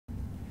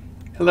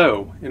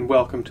Hello, and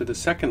welcome to the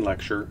second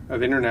lecture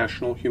of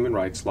International Human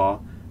Rights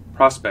Law,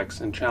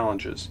 Prospects and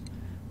Challenges.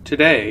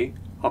 Today,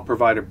 I'll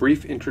provide a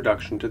brief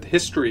introduction to the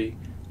history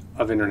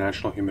of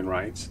international human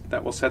rights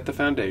that will set the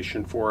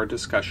foundation for our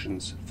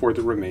discussions for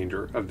the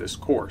remainder of this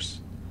course.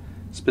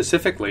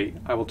 Specifically,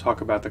 I will talk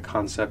about the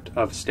concept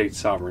of state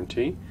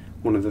sovereignty,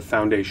 one of the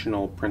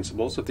foundational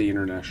principles of the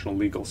international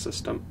legal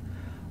system.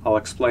 I'll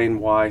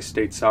explain why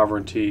state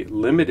sovereignty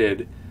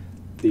limited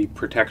the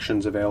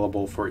protections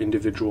available for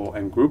individual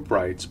and group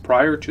rights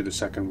prior to the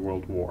Second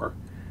World War.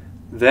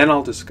 Then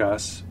I'll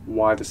discuss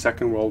why the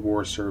Second World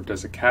War served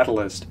as a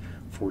catalyst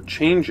for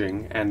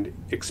changing and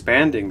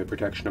expanding the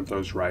protection of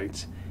those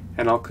rights,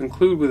 and I'll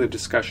conclude with a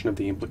discussion of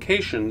the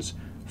implications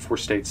for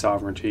state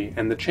sovereignty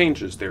and the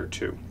changes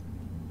thereto.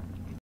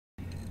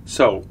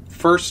 So,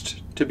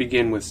 first, to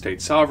begin with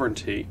state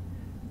sovereignty,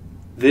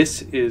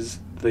 this is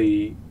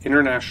the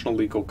international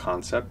legal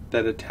concept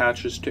that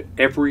attaches to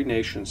every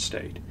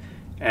nation-state,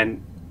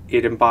 and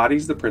it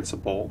embodies the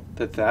principle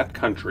that that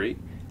country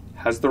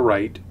has the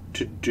right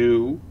to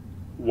do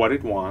what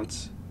it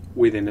wants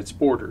within its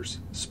borders.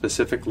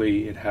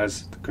 Specifically, it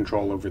has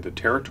control over the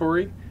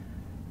territory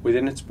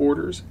within its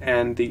borders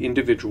and the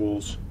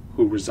individuals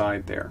who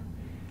reside there.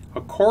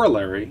 A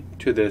corollary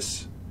to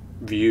this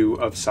view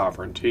of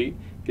sovereignty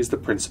is the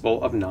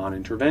principle of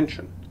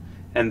non-intervention,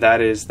 and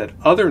that is that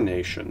other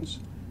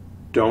nations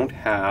don't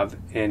have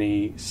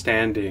any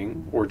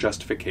standing or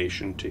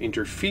justification to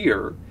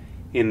interfere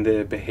in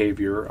the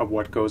behavior of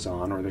what goes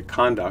on or the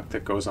conduct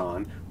that goes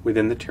on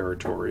within the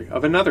territory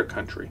of another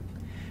country.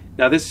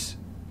 Now, this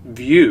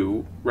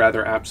view,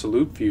 rather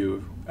absolute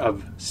view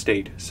of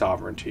state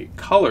sovereignty,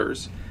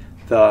 colors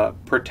the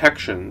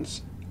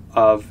protections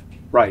of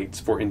rights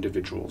for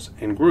individuals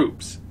and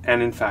groups,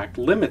 and in fact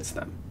limits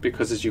them,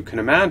 because as you can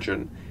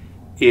imagine,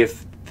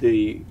 if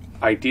the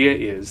idea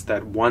is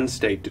that one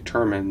state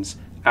determines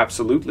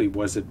absolutely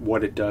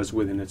what it does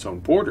within its own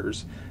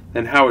borders,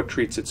 then how it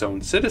treats its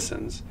own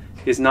citizens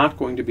is not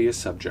going to be a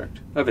subject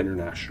of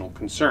international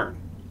concern.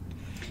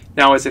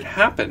 Now, as it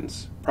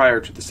happens,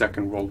 prior to the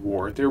Second World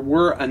War, there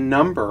were a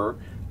number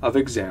of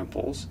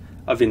examples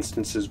of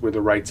instances where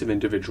the rights of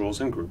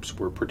individuals and groups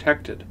were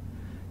protected.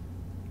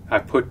 I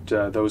put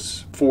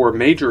those four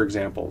major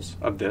examples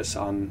of this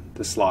on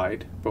the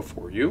slide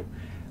before you.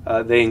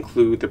 They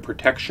include the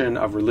protection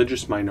of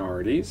religious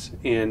minorities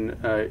in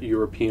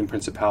European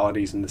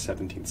principalities in the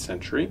 17th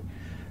century,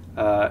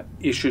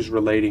 issues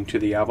relating to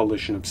the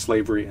abolition of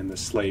slavery and the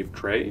slave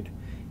trade,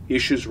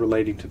 issues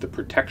relating to the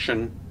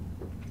protection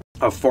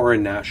of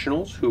foreign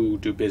nationals who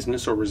do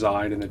business or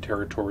reside in the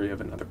territory of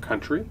another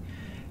country,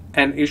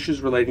 and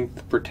issues relating to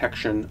the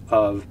protection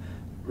of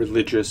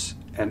religious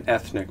and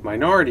ethnic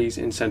minorities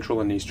in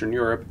Central and Eastern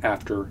Europe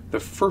after the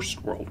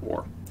First World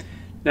War.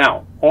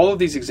 Now, all of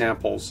these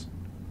examples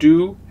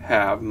do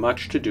have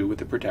much to do with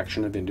the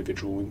protection of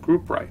individual and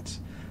group rights,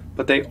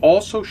 but they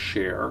also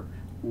share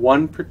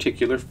one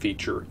particular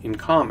feature in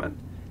common,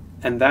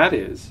 and that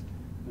is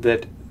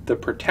that the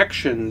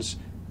protections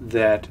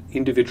that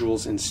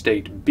individuals in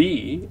State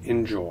B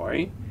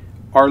enjoy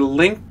are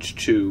linked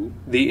to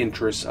the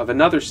interests of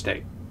another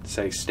state,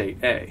 say State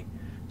A.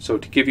 So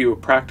to give you a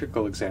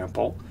practical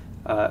example,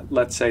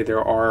 let's say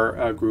there are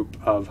a group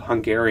of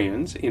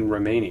Hungarians in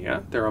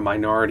Romania. They're a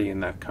minority in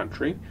that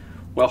country.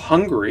 Well,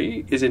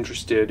 Hungary is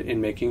interested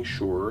in making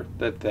sure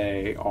that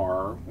they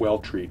are well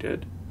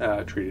treated,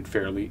 treated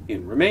fairly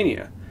in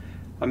Romania.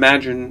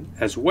 Imagine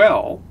as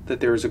well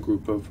that there is a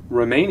group of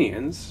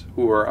Romanians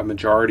who are a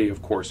majority,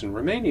 of course, in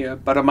Romania,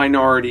 but a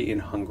minority in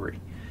Hungary.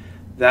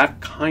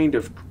 That kind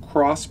of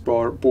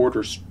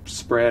cross-border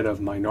spread of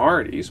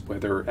minorities,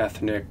 whether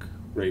ethnic,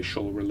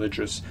 racial,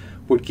 religious,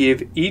 would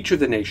give each of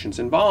the nations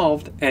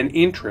involved an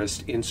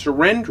interest in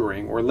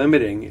surrendering or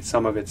limiting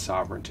some of its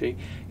sovereignty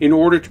in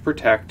order to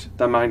protect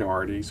the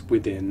minorities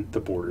within the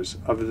borders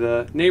of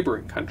the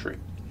neighboring country.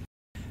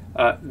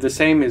 The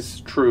same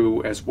is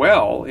true as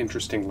well,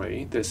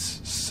 interestingly,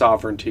 this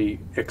sovereignty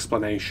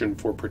explanation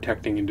for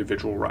protecting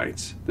individual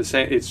rights.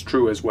 It's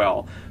true as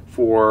well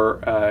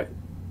for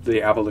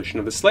the abolition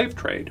of the slave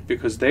trade,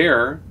 because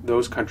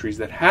those countries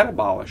that had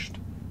abolished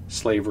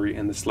slavery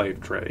and the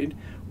slave trade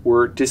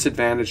were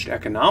disadvantaged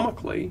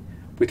economically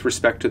with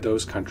respect to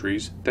those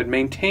countries that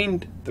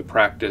maintained the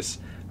practice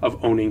of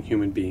owning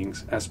human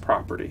beings as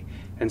property.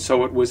 And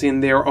so it was in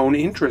their own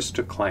interest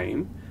to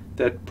claim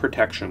that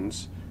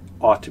protections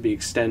ought to be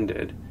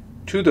extended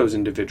to those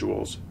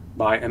individuals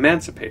by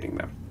emancipating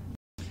them.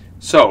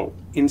 So,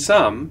 in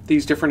sum,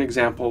 these different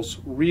examples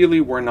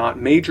really were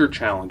not major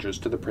challenges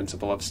to the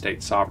principle of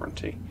state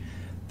sovereignty.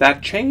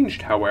 That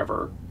changed,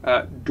 however,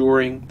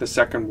 during the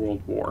Second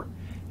World War,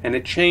 and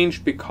it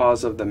changed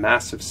because of the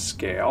massive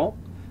scale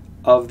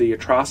of the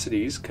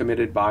atrocities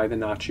committed by the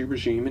Nazi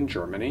regime in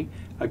Germany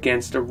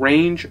against a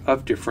range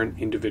of different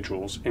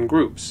individuals and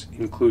groups,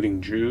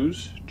 including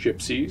Jews,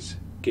 gypsies,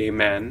 gay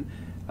men,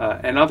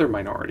 and other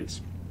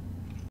minorities.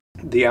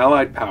 The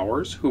Allied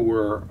powers who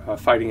were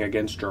fighting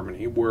against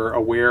Germany were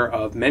aware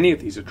of many of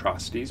these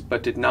atrocities,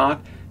 but did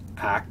not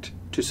act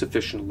to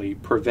sufficiently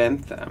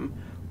prevent them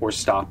or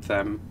stop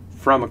them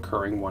from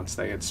occurring once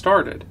they had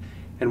started.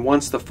 And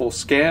once the full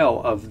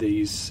scale of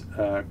these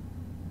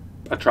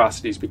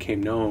atrocities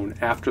became known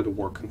after the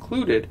war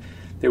concluded,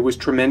 there was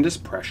tremendous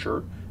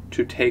pressure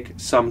to take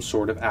some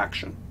sort of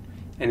action.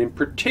 And in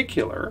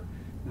particular,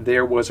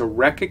 there was a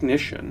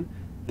recognition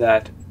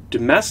that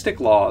domestic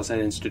laws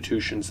and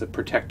institutions that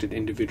protected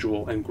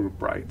individual and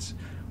group rights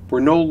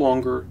were no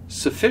longer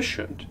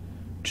sufficient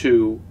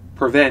to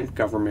prevent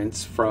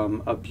governments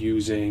from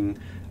abusing,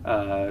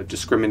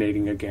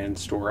 discriminating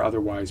against, or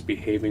otherwise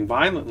behaving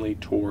violently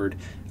toward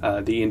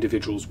the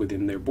individuals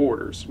within their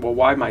borders. Well,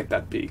 why might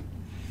that be?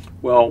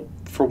 Well,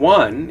 for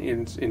one,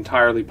 it's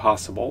entirely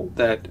possible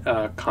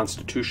that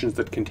constitutions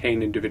that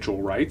contain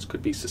individual rights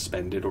could be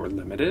suspended or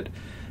limited.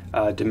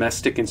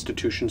 Domestic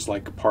institutions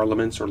like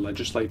parliaments or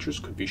legislatures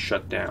could be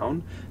shut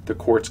down. The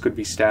courts could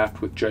be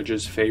staffed with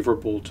judges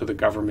favorable to the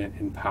government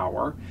in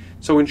power.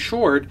 So in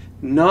short,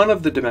 none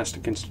of the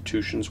domestic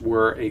institutions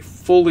were a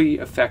fully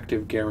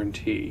effective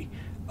guarantee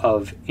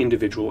of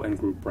individual and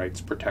group rights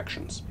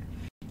protections.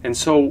 And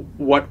so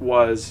what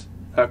was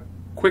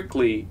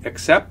quickly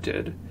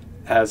accepted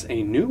as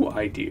a new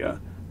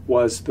idea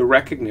was the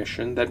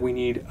recognition that we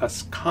need a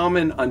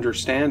common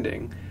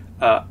understanding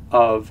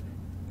of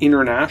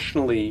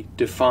internationally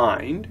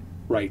defined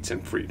rights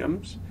and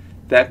freedoms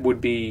that would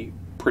be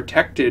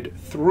protected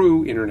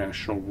through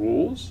international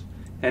rules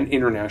and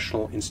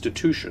international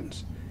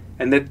institutions,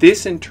 and that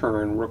this in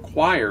turn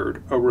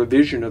required a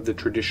revision of the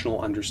traditional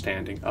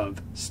understanding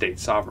of state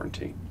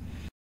sovereignty.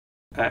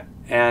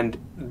 And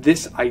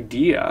this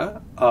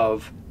idea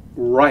of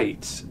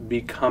rights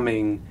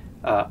becoming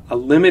a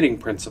limiting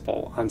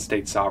principle on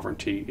state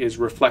sovereignty is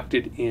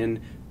reflected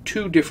in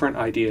two different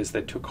ideas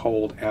that took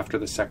hold after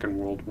the Second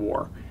World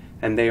War,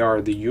 and they are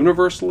the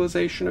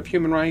universalization of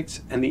human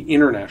rights and the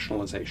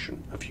internationalization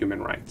of human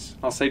rights.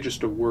 I'll say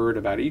just a word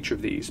about each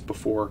of these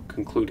before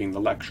concluding the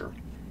lecture.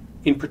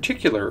 In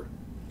particular,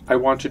 I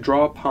want to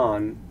draw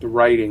upon the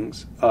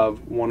writings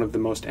of one of the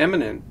most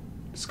eminent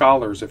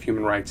scholars of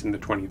human rights in the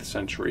 20th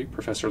century,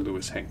 Professor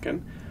Louis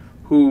Henkin,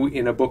 who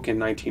in a book in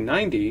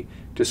 1990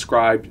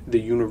 described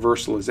the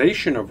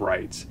universalization of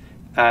rights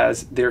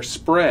as their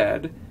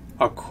spread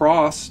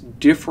across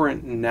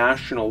different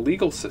national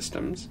legal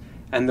systems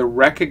and the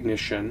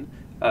recognition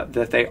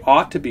that they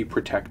ought to be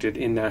protected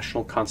in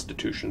national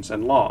constitutions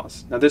and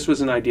laws. Now, this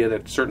was an idea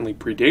that certainly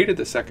predated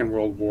the Second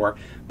World War,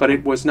 but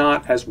it was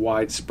not as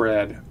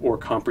widespread or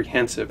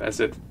comprehensive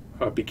as it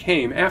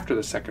became after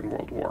the Second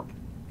World War.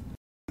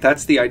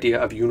 That's the idea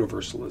of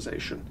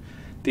universalization.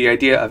 The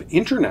idea of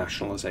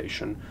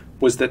internationalization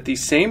was that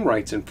these same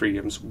rights and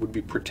freedoms would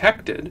be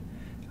protected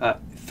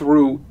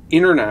through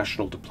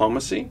international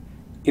diplomacy,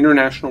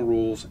 international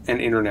rules, and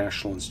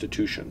international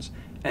institutions.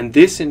 And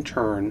this in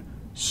turn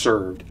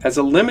served as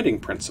a limiting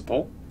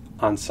principle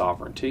on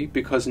sovereignty,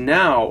 because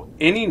now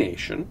any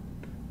nation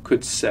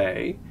could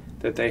say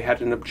that they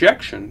had an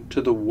objection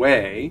to the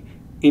way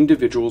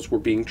individuals were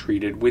being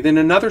treated within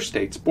another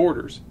state's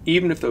borders,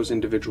 even if those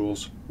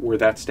individuals were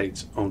that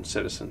state's own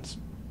citizens.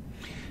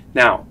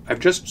 Now, I've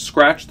just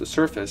scratched the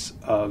surface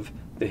of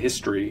the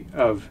history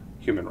of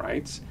human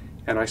rights,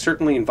 and I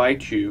certainly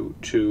invite you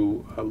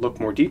to look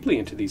more deeply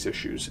into these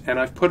issues. And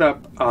I've put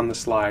up on the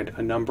slide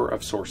a number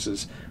of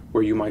sources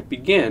where you might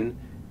begin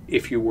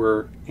if you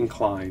were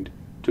inclined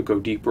to go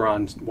deeper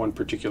on one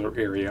particular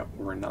area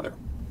or another.